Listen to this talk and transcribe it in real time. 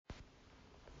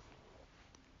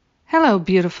Hello,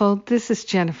 beautiful. This is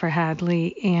Jennifer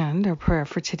Hadley, and our prayer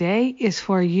for today is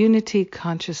for unity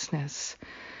consciousness,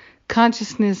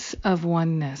 consciousness of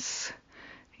oneness.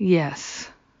 Yes,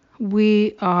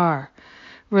 we are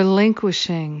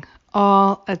relinquishing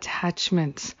all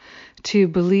attachments to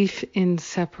belief in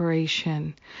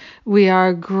separation. We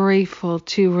are grateful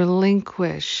to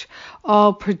relinquish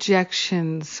all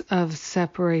projections of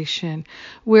separation.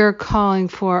 We're calling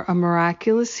for a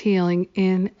miraculous healing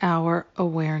in our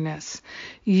awareness.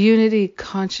 Unity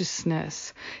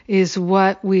consciousness is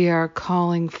what we are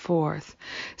calling forth.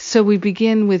 So we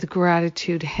begin with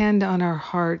gratitude, hand on our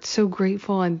heart, so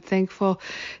grateful and thankful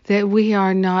that we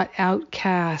are not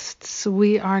outcasts.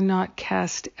 We are not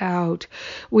cast out.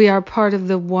 We are part of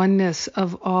the oneness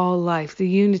of all life. The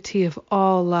unity of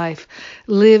all life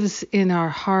lives in our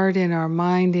heart, in our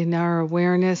mind, in our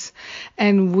awareness,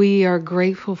 and we are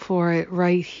grateful for it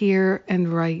right here and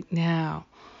right now.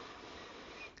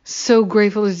 So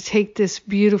grateful to take this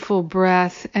beautiful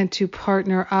breath and to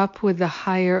partner up with the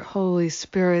higher Holy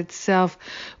Spirit self.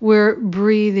 We're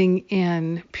breathing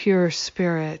in pure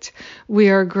spirit. We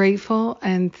are grateful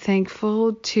and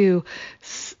thankful to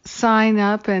sign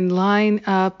up and line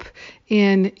up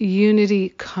in unity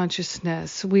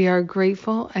consciousness. We are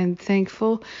grateful and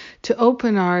thankful to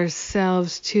open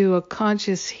ourselves to a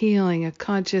conscious healing, a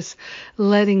conscious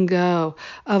letting go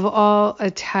of all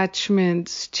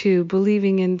attachments to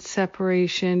believing in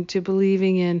separation, to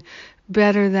believing in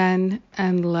better than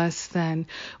and less than.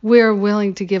 We're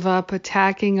willing to give up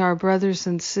attacking our brothers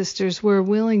and sisters. We're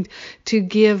willing to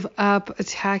give up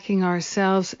attacking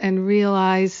ourselves and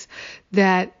realize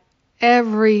that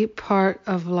every part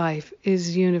of life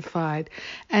is unified,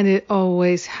 and it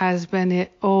always has been,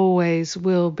 it always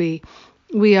will be.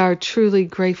 We are truly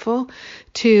grateful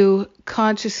to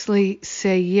consciously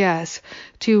say yes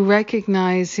to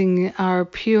recognizing our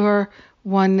pure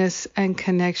oneness and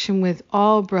connection with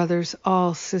all brothers,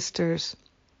 all sisters.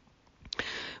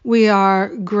 We are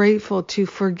grateful to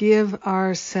forgive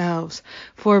ourselves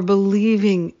for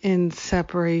believing in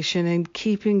separation and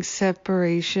keeping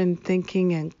separation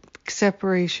thinking and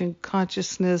separation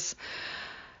consciousness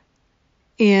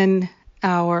in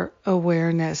our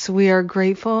awareness. We are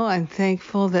grateful and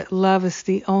thankful that love is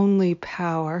the only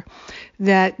power,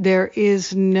 that there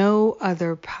is no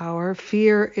other power.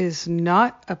 Fear is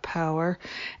not a power.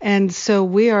 And so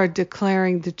we are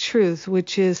declaring the truth,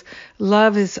 which is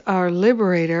love is our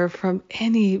liberator from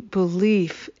any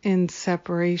belief in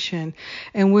separation.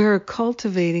 And we're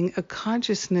cultivating a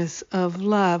consciousness of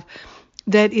love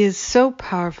that is so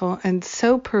powerful and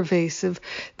so pervasive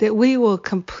that we will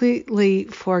completely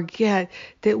forget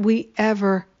that we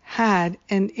ever had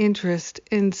an interest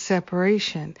in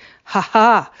separation. Ha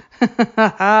ha!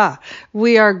 Ha ha!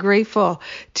 We are grateful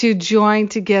to join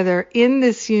together in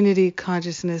this unity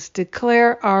consciousness,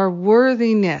 declare our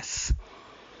worthiness,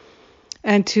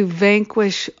 and to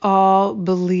vanquish all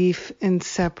belief in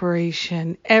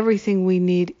separation. Everything we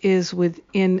need is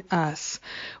within us.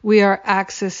 We are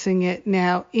accessing it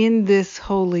now in this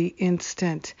holy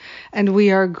instant, and we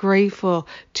are grateful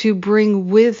to bring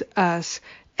with us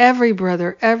every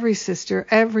brother, every sister,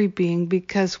 every being,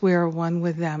 because we are one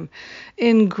with them.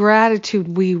 In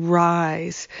gratitude, we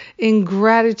rise. In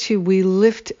gratitude, we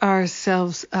lift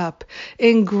ourselves up.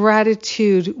 In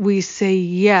gratitude, we say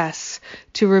yes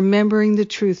to remembering the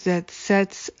truth that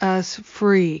sets us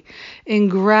free. In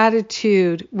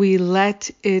gratitude, we let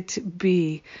it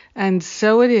be. And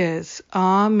so it is.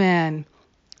 Amen.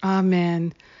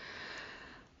 Amen.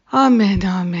 Amen.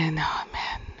 Amen.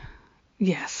 Amen.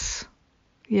 Yes.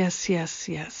 Yes, yes,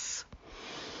 yes.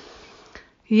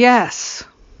 Yes.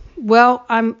 Well,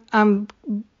 I'm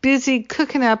busy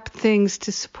cooking up things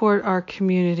to support our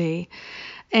community.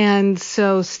 And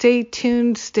so stay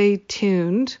tuned, stay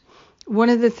tuned. One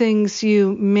of the things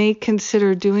you may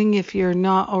consider doing if you're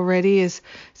not already is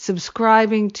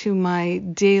subscribing to my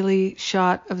daily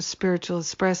shot of spiritual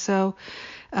espresso.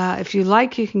 If you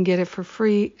like, you can get it for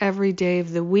free every day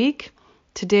of the week.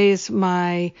 Today is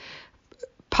my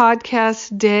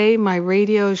podcast day, my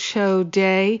radio show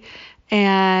day,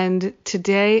 and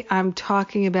today I'm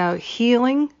talking about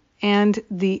healing and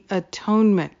the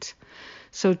atonement.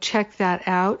 So check that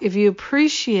out. If you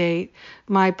appreciate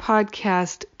my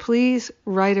podcast, please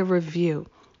write a review.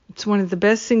 It's one of the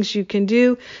best things you can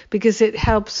do because it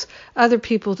helps other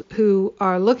people who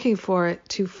are looking for it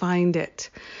to find it.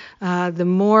 The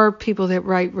more people that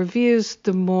write reviews,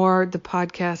 the more the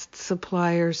podcast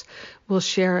suppliers will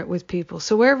share it with people.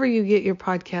 So wherever you get your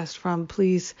podcast from,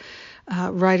 please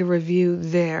write a review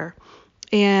there.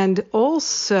 And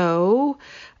also,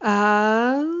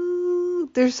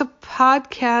 there's a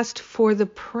podcast for the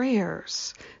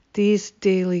prayers these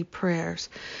daily prayers.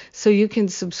 So you can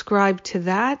subscribe to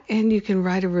that, and you can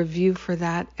write a review for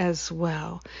that as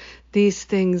well. These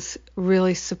things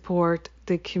really support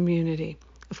the community.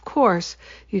 Of course,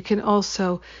 you can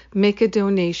also make a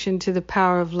donation to the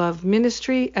Power of Love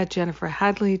Ministry at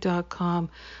jenniferhadley.com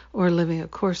or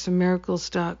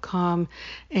livingacourseinmiracles.com,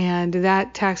 and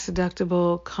that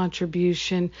tax-deductible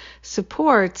contribution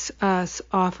supports us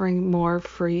offering more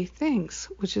free things,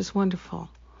 which is wonderful.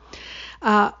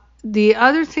 The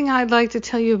other thing I'd like to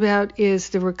tell you about is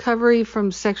the Recovery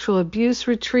from Sexual Abuse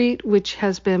Retreat, which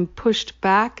has been pushed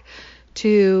back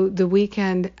to the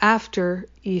weekend after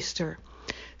Easter.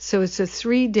 So it's a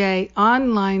 3-day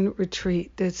online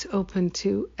retreat that's open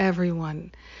to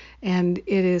everyone. And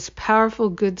it is powerful,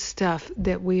 good stuff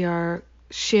that we are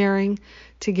sharing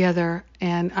together.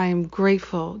 And I am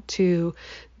grateful to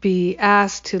be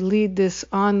asked to lead this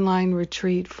online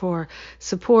retreat for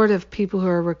support of people who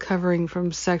are recovering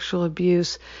from sexual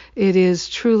abuse. It is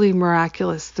truly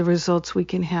miraculous, the results we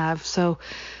can have. So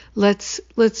let's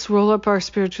roll up our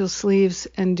spiritual sleeves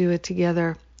and do it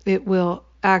together. It will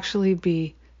actually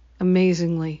be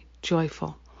amazingly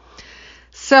joyful.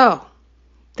 So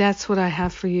that's what I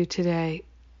have for you today,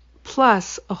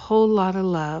 plus a whole lot of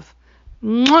love.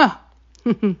 Mwah!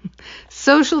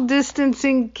 Social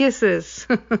distancing kisses.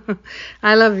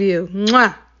 I love you.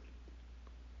 Mwah!